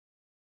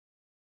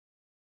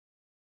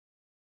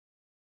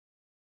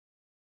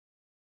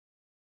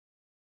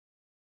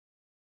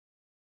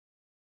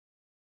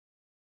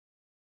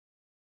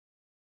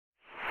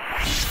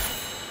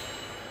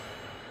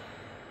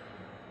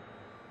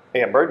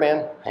Hey, I'm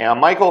Birdman. Hey,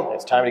 I'm Michael.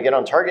 It's time to get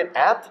on target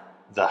at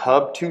The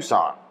Hub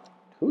Tucson.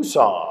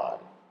 Tucson.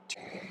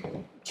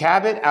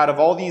 Cabot, out of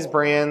all these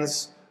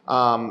brands,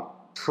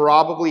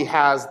 probably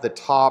has the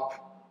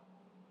top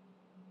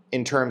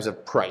in terms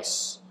of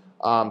price.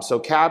 So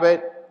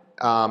Cabot,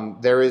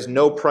 there is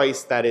no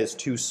price that is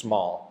too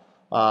small.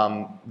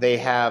 They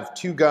have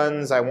two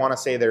guns. I want to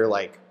say they're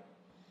like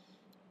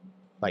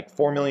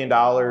 $4 million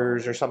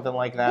or something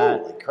like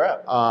that. Holy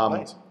crap.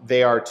 Nice.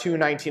 They are two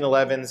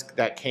 1911s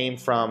that came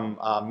from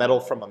metal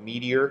from a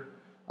meteor.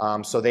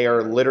 So they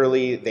are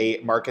literally, they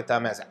market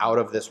them as out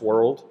of this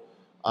world.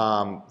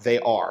 They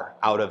are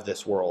out of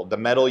this world. The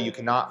metal you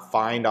cannot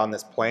find on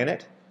this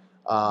planet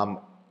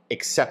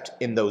except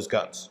in those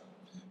guns.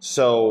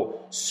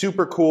 So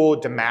super cool,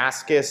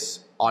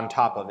 Damascus on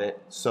top of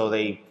it. So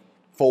they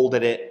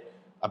folded it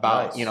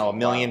about Nice. a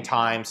million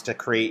times to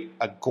create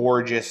a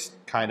gorgeous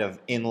kind of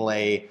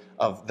inlay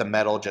of the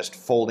metal just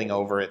folding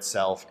over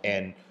itself,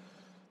 and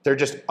they're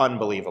just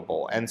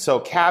unbelievable. And so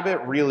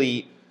Cabot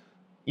really,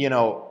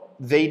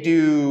 they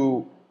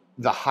do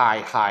the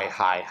high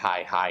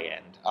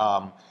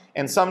end.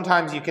 And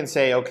sometimes you can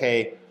say,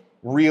 okay,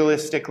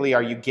 realistically,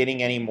 are you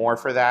getting any more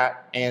for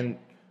that? And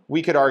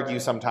we could argue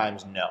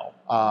sometimes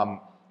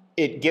no.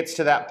 It gets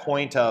to that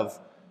point of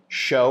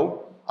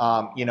show,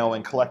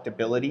 and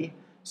collectability.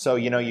 So,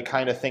 you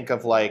kind of think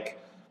of like,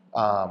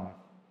 like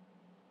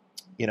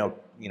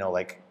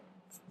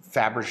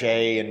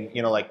Fabergé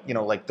and,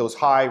 like those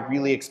high,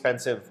 really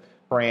expensive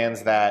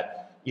brands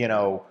that,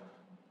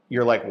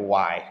 you're like,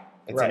 why?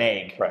 It's Right, an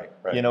egg. right.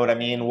 You know what I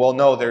mean? Well,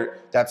 no,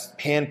 that's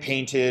hand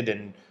painted,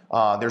 and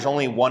there's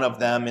only one of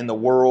them in the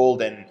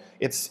world, and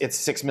it's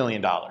 $6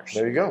 million.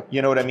 There you go.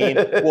 You know what I mean?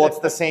 Well, it's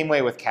the same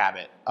way with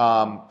Cabot.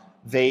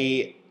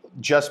 They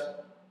just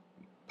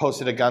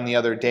posted a gun the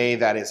other day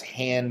that is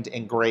hand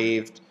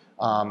engraved.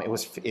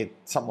 It's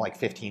something like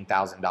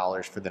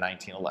 $15,000 for the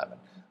 1911.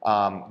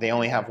 They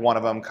only have one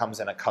of them,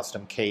 comes in a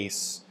custom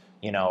case,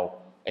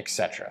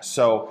 etc.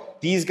 So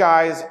these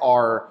guys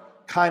are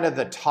kind of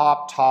the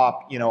top.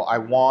 I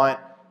want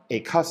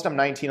a custom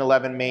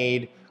 1911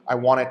 made. I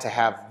want it to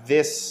have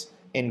this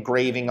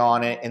engraving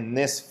on it and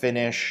this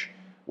finish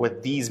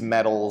with these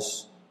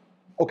metals.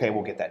 Okay,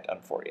 we'll get that done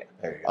for you.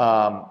 There you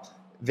go.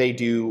 They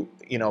do,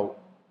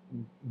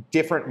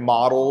 different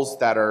models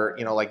that are,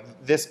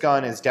 like this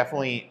gun is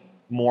definitely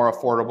more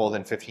affordable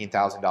than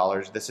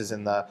 $15,000. This is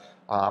in the,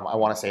 I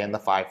want to say in the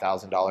 $5,000,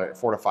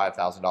 $4,000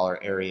 to $5,000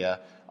 area.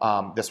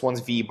 This one's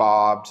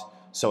V-bobbed,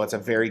 so it's a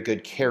very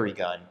good carry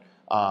gun.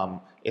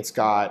 It's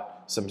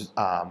got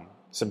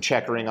some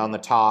checkering on the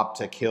top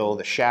to kill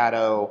the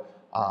shadow.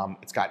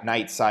 It's got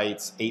night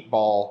sights,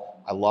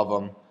 8-ball. I love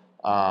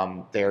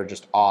them. They're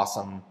just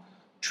awesome.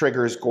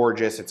 Trigger's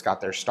gorgeous. It's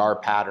got their star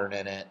pattern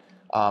in it.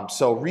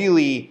 So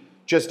really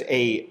just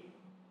a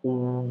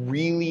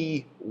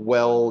really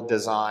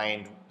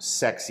well-designed,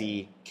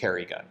 sexy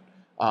carry gun.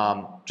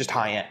 Just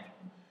high-end.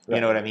 Right,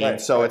 You know what I mean?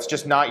 right, So right. it's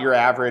just not your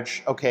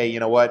average, okay, you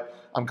know what?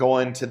 I'm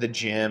going to the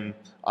gym.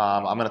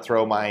 I'm going to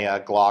throw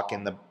my Glock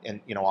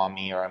on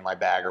me or in my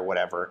bag or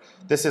whatever.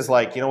 This is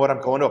like, you know what?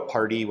 I'm going to a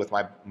party with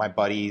my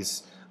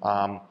buddies.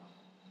 I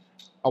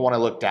want to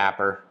look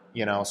dapper,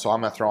 so I'm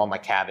going to throw on my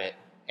Cabot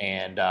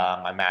and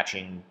my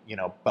matching,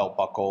 belt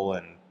buckle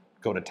and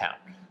go to town.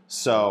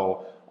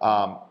 So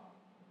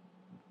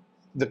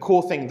the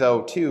cool thing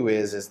though too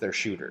is they're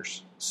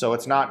shooters. So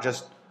it's not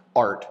just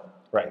art.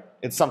 Right.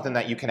 It's something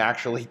that you can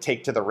actually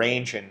take to the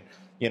range, and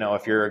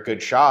if you're a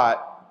good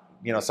shot,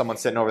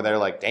 someone's sitting over there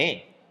like,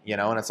 dang,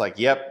 and it's like,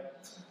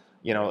 yep,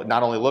 it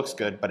not only looks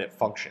good, but it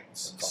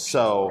functions.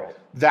 So right.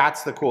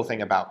 That's the cool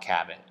thing about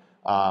Cabot.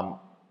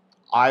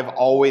 I've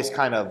always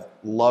kind of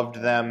loved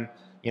them.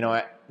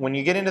 When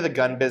you get into the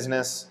gun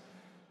business,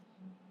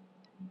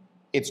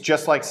 it's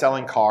just like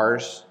selling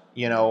cars.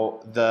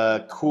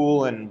 The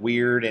cool and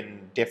weird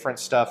and different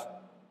stuff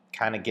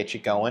kind of gets you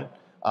going,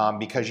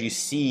 because you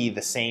see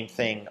the same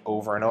thing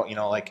over and over.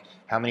 Like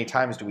how many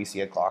times do we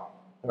see a Glock?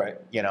 Right.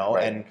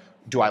 Right. And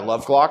do I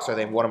love Glocks? Are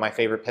they one of my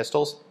favorite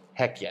pistols?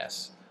 Heck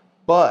yes.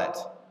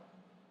 But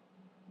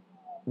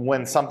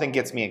when something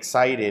gets me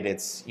excited,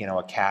 it's,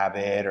 a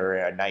Cabot or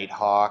a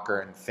Nighthawk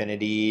or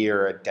Infinity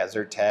or a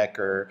Desert Tech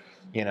or,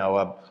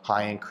 a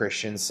high-end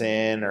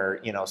Christensen or,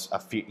 a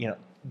few,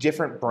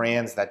 different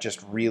brands that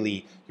just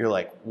really, you're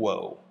like,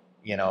 whoa,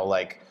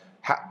 like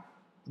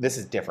this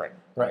is different.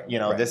 Right.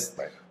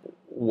 Right.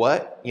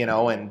 What,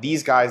 and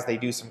these guys, they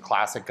do some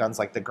classic guns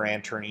like the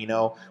Gran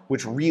Torino,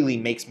 which really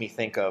makes me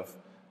think of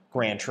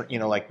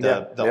like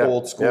the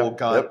old school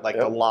gun,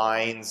 the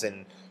lines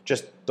and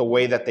just the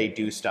way that they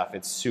do stuff.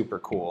 It's super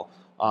cool.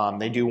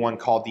 They do one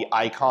called the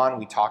Icon.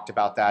 We talked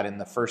about that in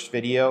the first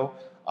video.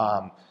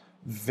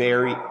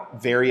 Very,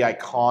 very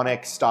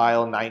iconic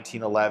style,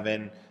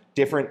 1911.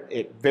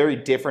 Very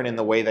different in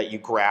the way that you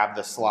grab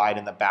the slide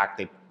in the back.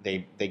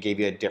 They gave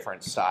you a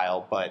different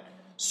style, but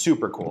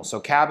super cool. So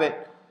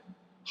Cabot,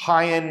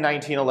 high-end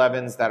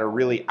 1911s that are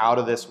really out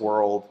of this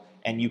world,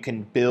 and you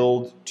can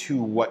build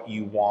to what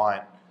you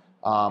want.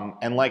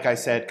 And like I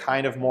said,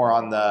 kind of more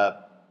on the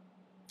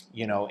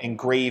you know,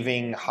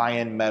 engraving,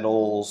 high-end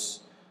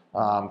metals,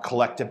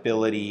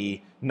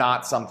 collectability,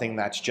 not something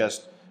that's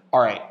just, all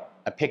right,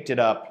 I picked it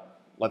up,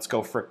 let's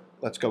go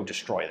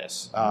destroy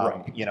this.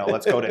 Right. You know,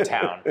 let's go to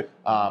town.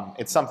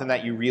 It's something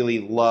that you really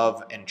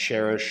love and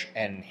cherish,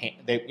 and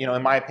you know,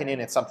 in my opinion,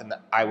 it's something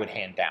that I would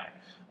hand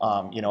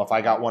down. You know, if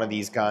I got one of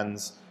these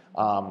guns,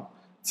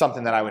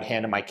 something that I would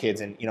hand to my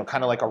kids, and you know,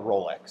 kind of like a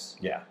Rolex.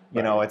 Yeah.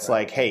 You know, it's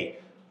like, hey,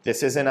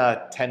 this isn't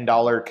a $10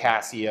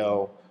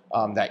 Casio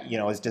that, you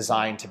know, is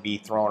designed to be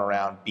thrown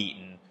around,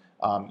 beaten.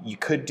 You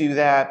could do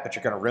that, but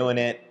you're going to ruin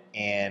it,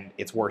 and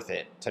it's worth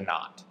it to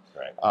not.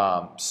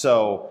 Right.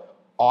 So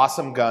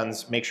awesome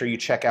guns. Make sure you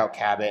check out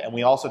Cabot. And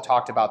we also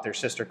talked about their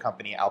sister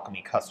company,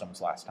 Alchemy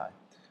Customs, last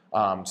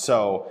time.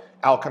 So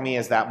Alchemy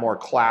is that more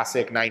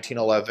classic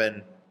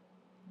 1911,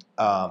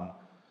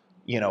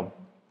 you know,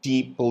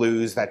 deep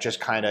blues that just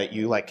kind of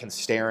you like can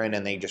stare in,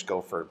 and they just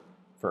go for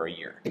a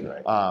year.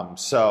 Right.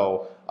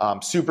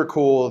 Super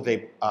cool.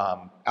 They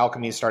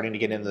Alchemy is starting to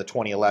get into the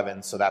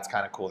 2011, so that's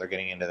kind of cool. They're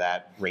getting into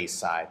that race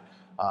side.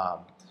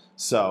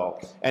 So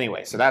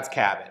anyway, so that's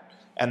Cabot,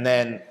 and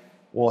then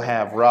we'll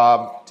have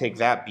Rob take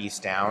that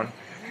beast down.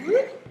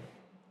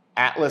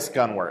 Atlas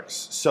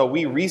Gunworks. So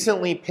we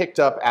recently picked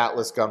up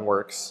Atlas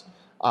Gunworks,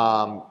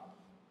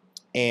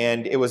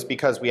 and it was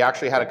because we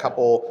actually had a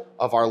couple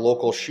of our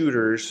local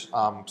shooters,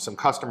 some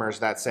customers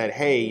that said,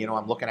 hey, you know,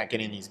 I'm looking at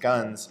getting these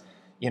guns.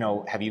 You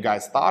know, have you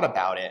guys thought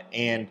about it?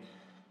 And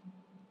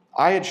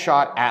I had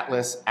shot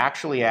Atlas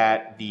actually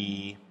at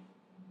the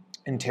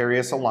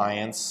Interius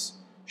Alliance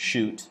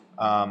shoot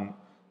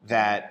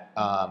that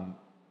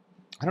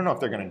I don't know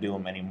if they're going to do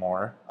them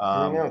anymore.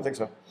 I don't think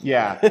so.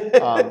 Yeah.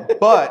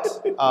 But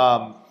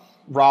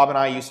Rob and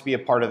I used to be a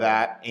part of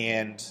that.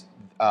 And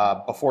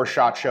before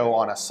SHOT Show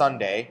on a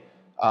Sunday,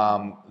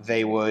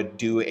 they would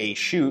do a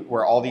shoot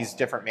where all these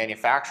different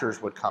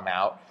manufacturers would come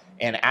out.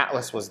 And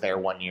Atlas was there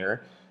one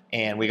year.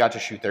 And we got to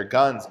shoot their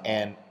guns.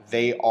 And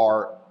they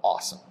are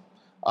awesome.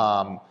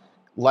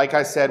 Like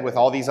I said, with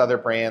all these other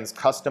brands,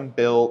 custom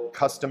built,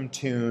 custom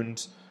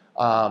tuned.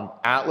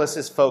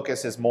 Atlas's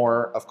focus is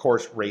more, of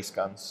course, race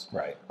guns.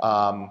 Right.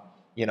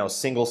 You know,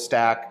 single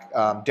stack,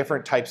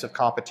 different types of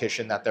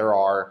competition that there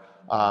are,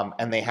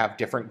 and they have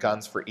different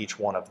guns for each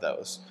one of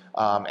those.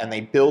 And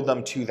they build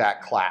them to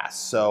that class.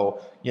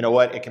 So, you know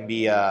what, it can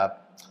be a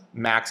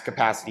max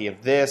capacity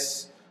of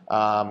this,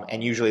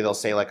 and usually they'll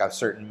say like a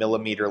certain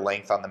millimeter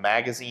length on the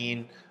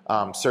magazine,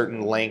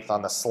 certain length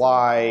on the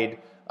slide.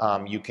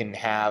 You can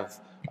have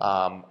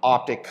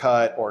optic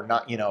cut or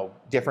not, you know,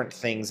 different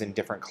things in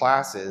different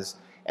classes,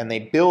 and they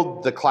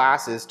build the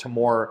classes to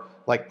more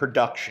like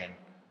production.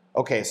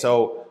 Okay,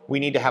 so we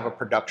need to have a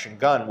production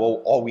gun.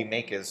 Well, all we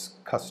make is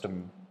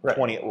custom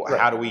 20. Right.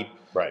 How do we,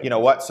 Right. you know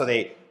what? So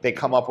they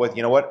come up with,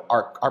 you know what,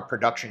 our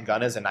production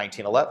gun is a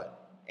 1911,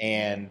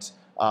 and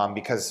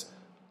because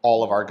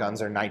all of our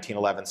guns are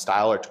 1911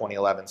 style or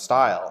 2011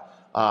 style.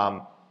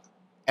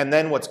 And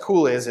then what's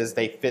cool is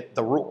they fit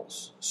the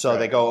rules. So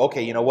they go,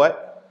 okay, you know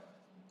what?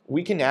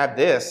 We can add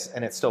this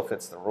and it still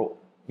fits the rule.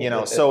 You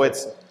know, so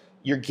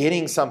you're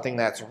getting something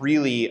that's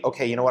really,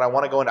 okay, you know what? I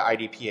want to go into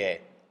IDPA.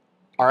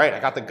 All right, I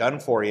got the gun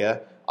for you,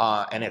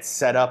 and it's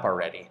set up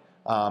already.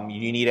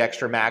 You need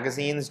extra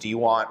magazines? Do you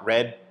want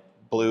red,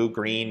 blue,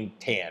 green,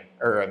 tan,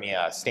 or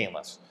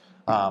stainless?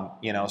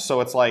 You know,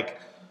 so it's like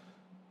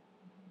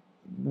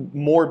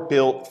more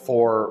built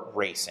for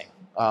racing.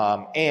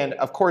 And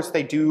of course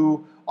they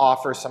do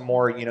offer some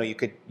more, you know,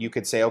 you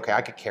could say, okay,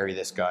 I could carry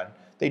this gun.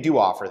 They do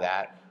offer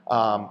that.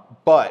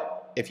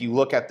 But if you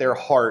look at their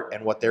heart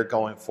and what they're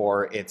going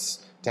for,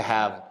 it's to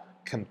have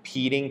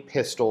competing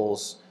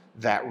pistols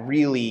that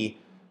really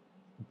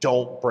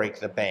don't break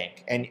the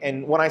bank.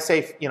 And when I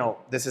say, you know,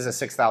 this is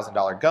a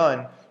 $6,000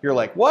 gun, you're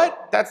like,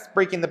 what? That's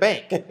breaking the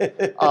bank.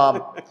 You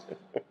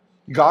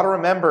got to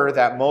remember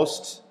that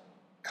most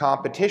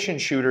competition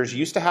shooters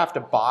used to have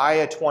to buy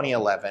a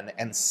 2011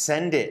 and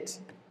send it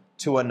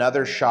to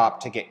another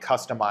shop to get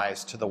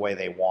customized to the way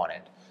they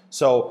wanted.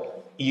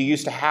 So you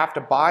used to have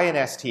to buy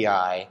an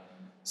STI,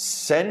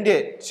 send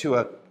it to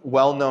a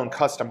well-known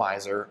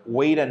customizer,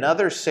 wait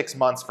another 6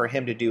 months for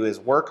him to do his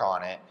work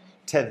on it,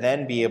 to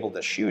then be able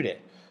to shoot it.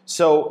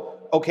 So,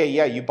 okay,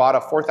 yeah, you bought a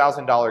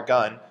 $4,000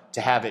 gun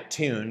to have it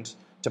tuned,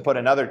 to put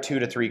another $2 to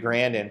 $3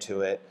 grand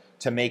into it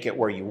to make it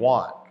where you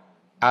want.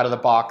 Out of the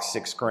box,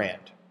 $6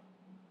 grand.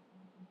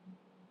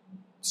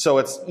 So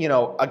it's, you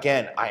know,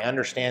 again, I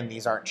understand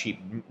these aren't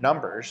cheap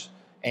numbers.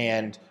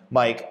 And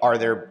Mike, are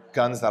there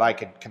guns that I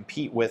could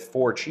compete with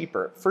for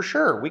cheaper? For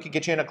sure, we could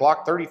get you in a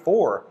Glock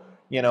 34,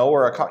 you know,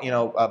 or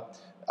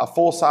a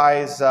full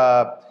size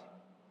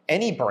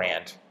any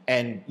brand,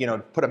 and you know,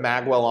 put a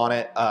magwell on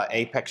it,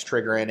 Apex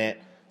trigger in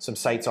it, some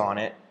sights on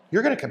it.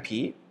 You're going to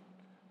compete.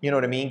 You know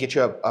what I mean? Get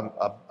you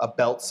a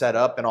belt set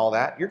up and all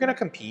that. You're going to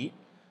compete.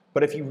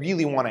 But if you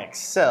really want to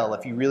excel,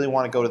 if you really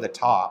want to go to the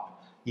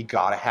top, you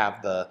got to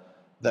have the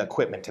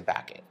equipment to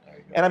back it.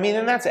 And I mean,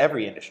 and that's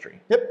every industry.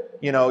 Yep.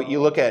 You know,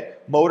 you look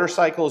at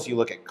motorcycles, you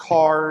look at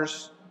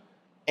cars,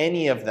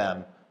 any of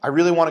them. I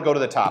really want to go to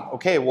the top.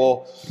 Okay,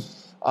 well,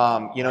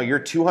 You know, your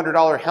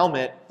 $200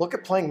 helmet. Look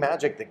at playing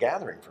Magic the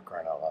Gathering, for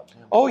crying out loud.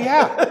 Oh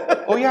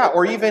yeah, oh yeah.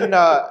 Or even,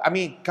 I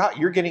mean, God,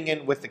 you're getting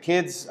in with the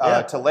kids to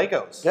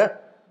Legos. Yeah,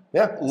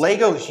 yeah.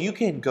 Legos, you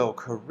can go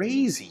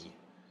crazy.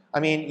 I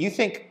mean, you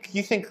think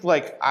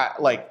like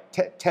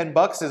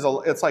 $10 is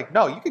it's like,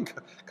 no, you can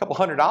a couple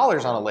 $100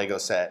 on a Lego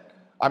set.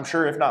 I'm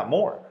sure, if not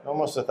more.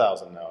 Almost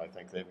 1,000 now. I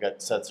think they've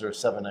got sets that are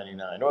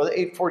 $799 or the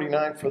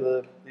 $849 for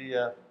the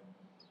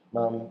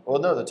well,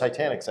 no, the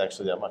Titanic's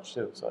actually that much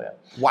too. So yeah.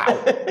 Wow.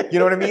 You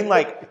know what I mean?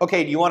 Like,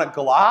 okay, do you want a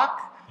Glock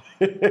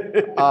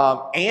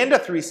and a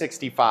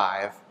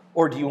 365,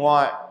 or do you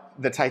want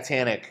the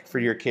Titanic for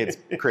your kids'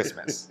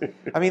 Christmas?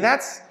 I mean,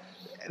 that's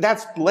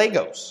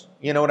Legos.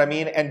 You know what I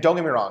mean? And don't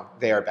get me wrong,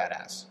 they are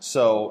badass.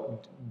 So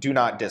do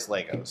not diss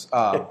Legos.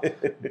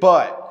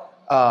 But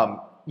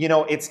you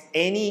know, it's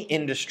any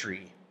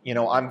industry. You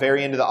know, I'm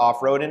very into the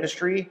off-road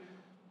industry.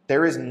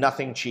 There is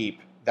nothing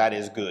cheap that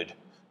is good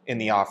in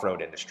the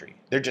off-road industry.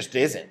 There just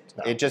isn't.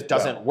 No, it just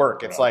doesn't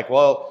work. It's like,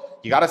 well,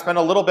 you got to spend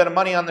a little bit of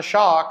money on the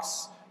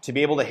shocks to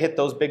be able to hit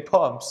those big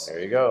pumps. There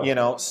you go. You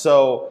know,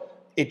 so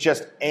it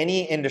just,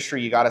 any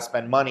industry, you got to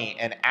spend money.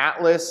 And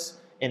Atlas,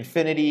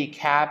 Infinity,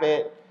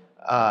 Cabot,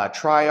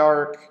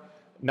 Triarch,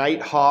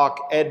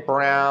 Nighthawk, Ed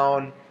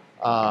Brown,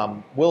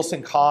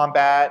 Wilson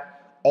Combat,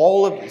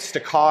 all of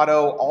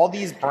Staccato, all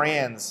these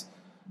brands,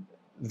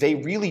 they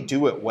really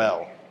do it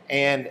well.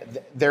 And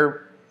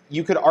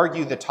you could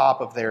argue the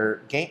top of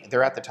their game,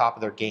 they're at the top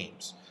of their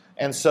games.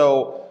 And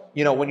so,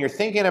 you know, when you're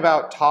thinking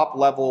about top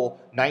level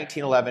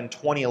 1911,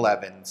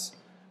 2011s,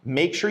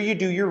 make sure you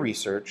do your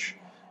research.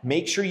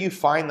 Make sure you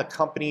find the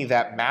company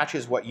that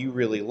matches what you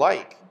really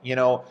like. You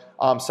know,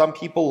 some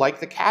people like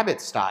the Cabot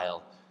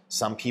style.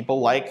 Some people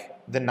like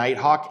the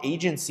Nighthawk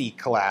agency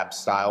collab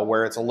style,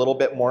 where it's a little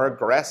bit more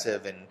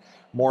aggressive and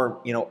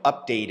more, you know,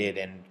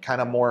 updated and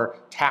kind of more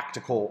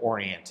tactical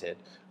oriented.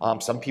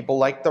 Some people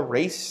like the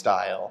race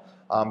style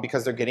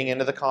because they're getting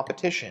into the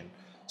competition.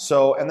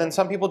 So, and then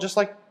some people just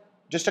like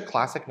just a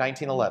classic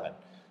 1911.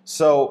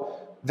 So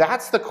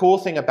that's the cool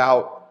thing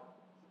about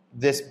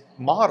this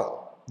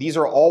model. These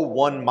are all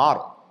one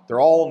model. They're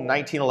all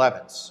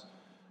 1911s.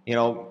 You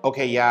know,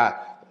 okay,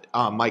 yeah,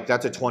 Mike,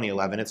 that's a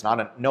 2011. It's not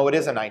a, no, it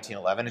is a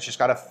 1911. It's just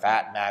got a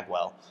fat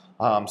magwell.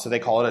 So they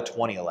call it a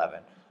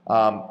 2011.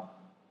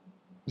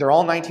 They're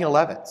all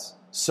 1911s.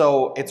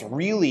 So it's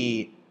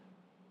really,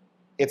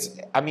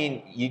 I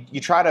mean, you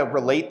try to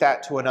relate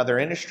that to another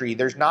industry. You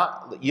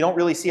don't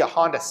really see a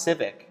Honda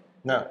Civic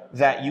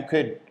that you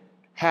could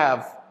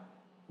have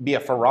be a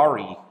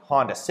Ferrari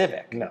Honda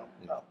Civic. No.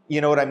 You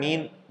know what I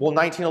mean? Well,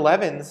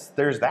 1911s,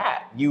 there's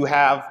that. You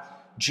have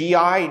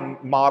GI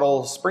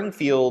model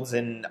Springfields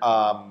and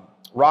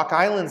Rock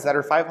Islands that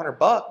are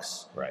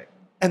 $500. Right.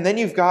 And then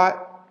you've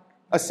got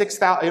a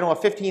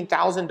 $15,000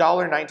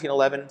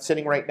 1911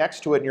 sitting right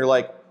next to it, and you're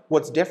like,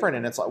 what's different?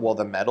 And it's like, well,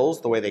 the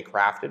metals, the way they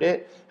crafted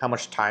it, how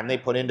much time they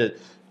put into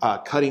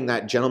cutting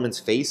that gentleman's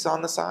face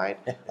on the side,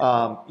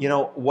 you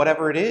know,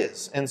 whatever it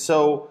is. And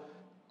so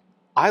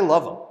I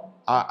love them.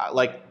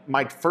 Like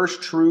my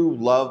first true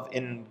love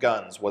in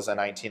guns was a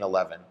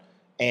 1911,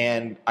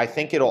 and I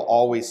think it'll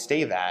always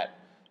stay that.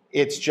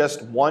 It's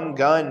just one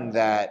gun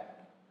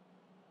that,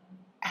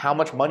 how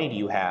much money do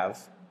you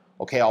have?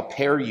 Okay, I'll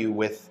pair you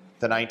with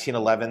the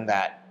 1911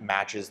 that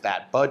matches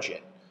that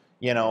budget.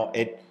 You know,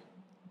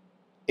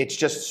 it's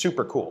just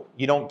super cool.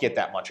 You don't get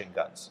that much in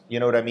guns. You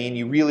know what I mean?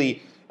 You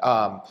really,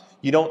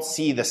 you don't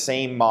see the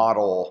same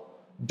model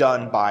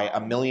done by a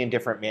million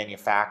different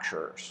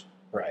manufacturers.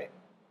 Right.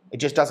 It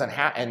just doesn't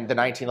have, and the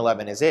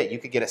 1911 is it. You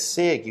could get a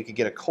SIG, you could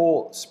get a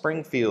Colt,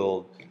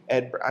 Springfield,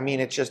 I mean,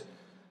 it's just,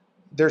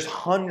 there's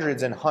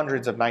hundreds and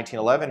hundreds of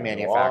 1911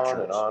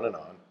 manufacturers. On and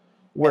on.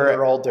 Where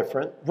they're all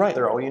different. Right.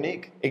 They're all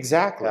unique.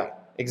 Exactly. Yeah.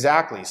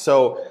 Exactly.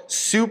 So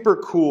super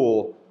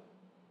cool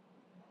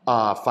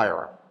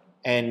firearm.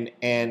 And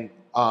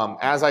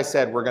as I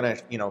said, we're gonna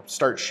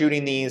start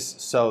shooting these.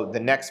 So the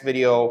next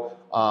video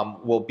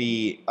will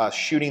be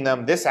shooting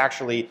them. This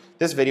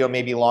video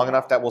may be long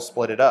enough that we'll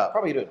split it up.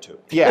 Probably do it too.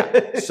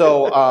 Yeah.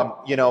 So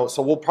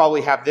so we'll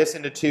probably have this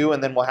into two,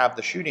 and then we'll have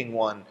the shooting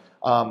one.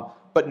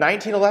 But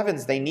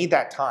 1911s, they need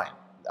that time.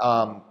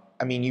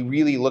 I mean, you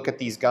really look at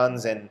these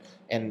guns and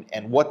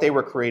what they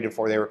were created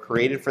for. They were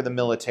created for the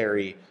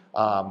military,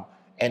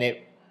 and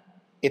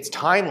it's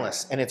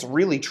timeless, and it's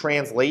really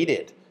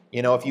translated.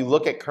 You know, if you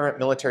look at current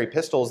military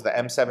pistols, the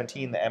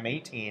M17, the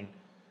M18,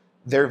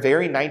 they're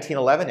very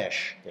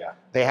 1911-ish. Yeah.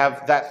 They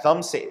have that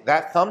thumb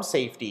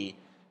safety.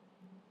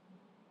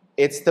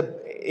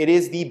 It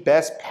is the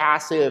best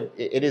passive.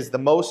 It is the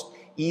most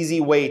easy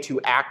way to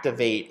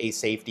activate a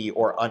safety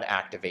or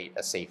unactivate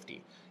a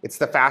safety. It's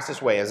the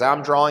fastest way. As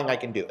I'm drawing, I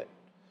can do it.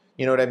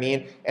 You know what I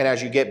mean? And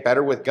as you get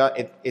better with gun,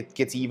 it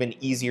gets even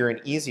easier and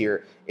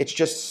easier. It's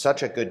just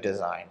such a good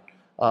design.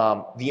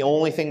 The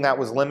only thing that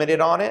was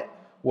limited on it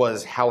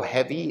was how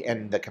heavy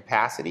and the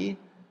capacity.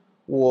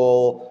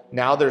 Well,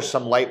 now there's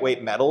some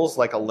lightweight metals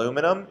like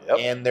aluminum,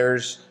 and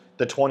there's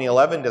the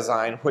 2011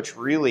 design, which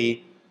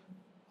really,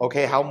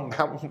 okay, how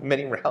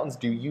many rounds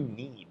do you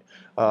need?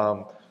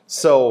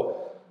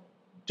 So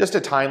just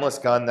a timeless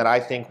gun that I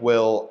think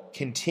will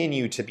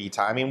continue to be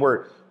time. I mean,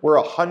 we're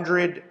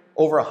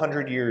over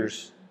 100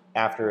 years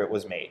after it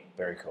was made.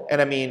 Very cool.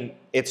 And I mean,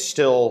 it's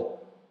still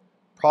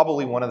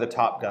probably one of the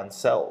top guns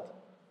sold,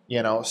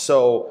 you know?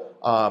 So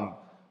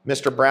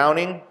Mr.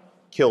 Browning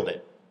killed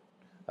it.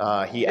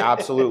 He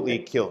absolutely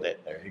killed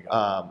it. There you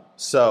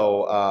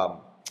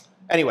go.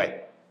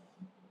 Anyway,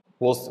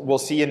 we'll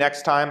see you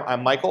next time.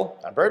 I'm Michael.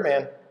 I'm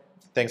Birdman.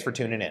 Thanks for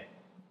tuning in.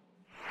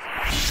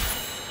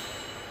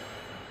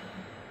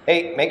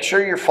 Hey, make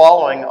sure you're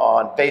following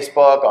on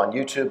Facebook, on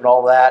YouTube, and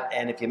all that.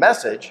 And if you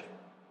message,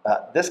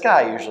 this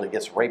guy usually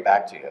gets right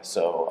back to you.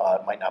 So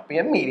it might not be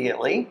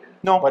immediately,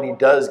 No. but he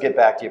does get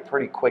back to you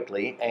pretty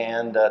quickly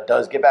and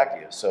does get back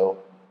to you. So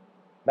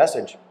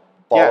message,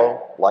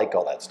 follow, like,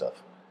 all that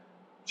stuff.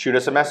 Shoot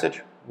us a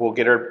message. We'll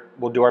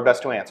do our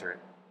best to answer it.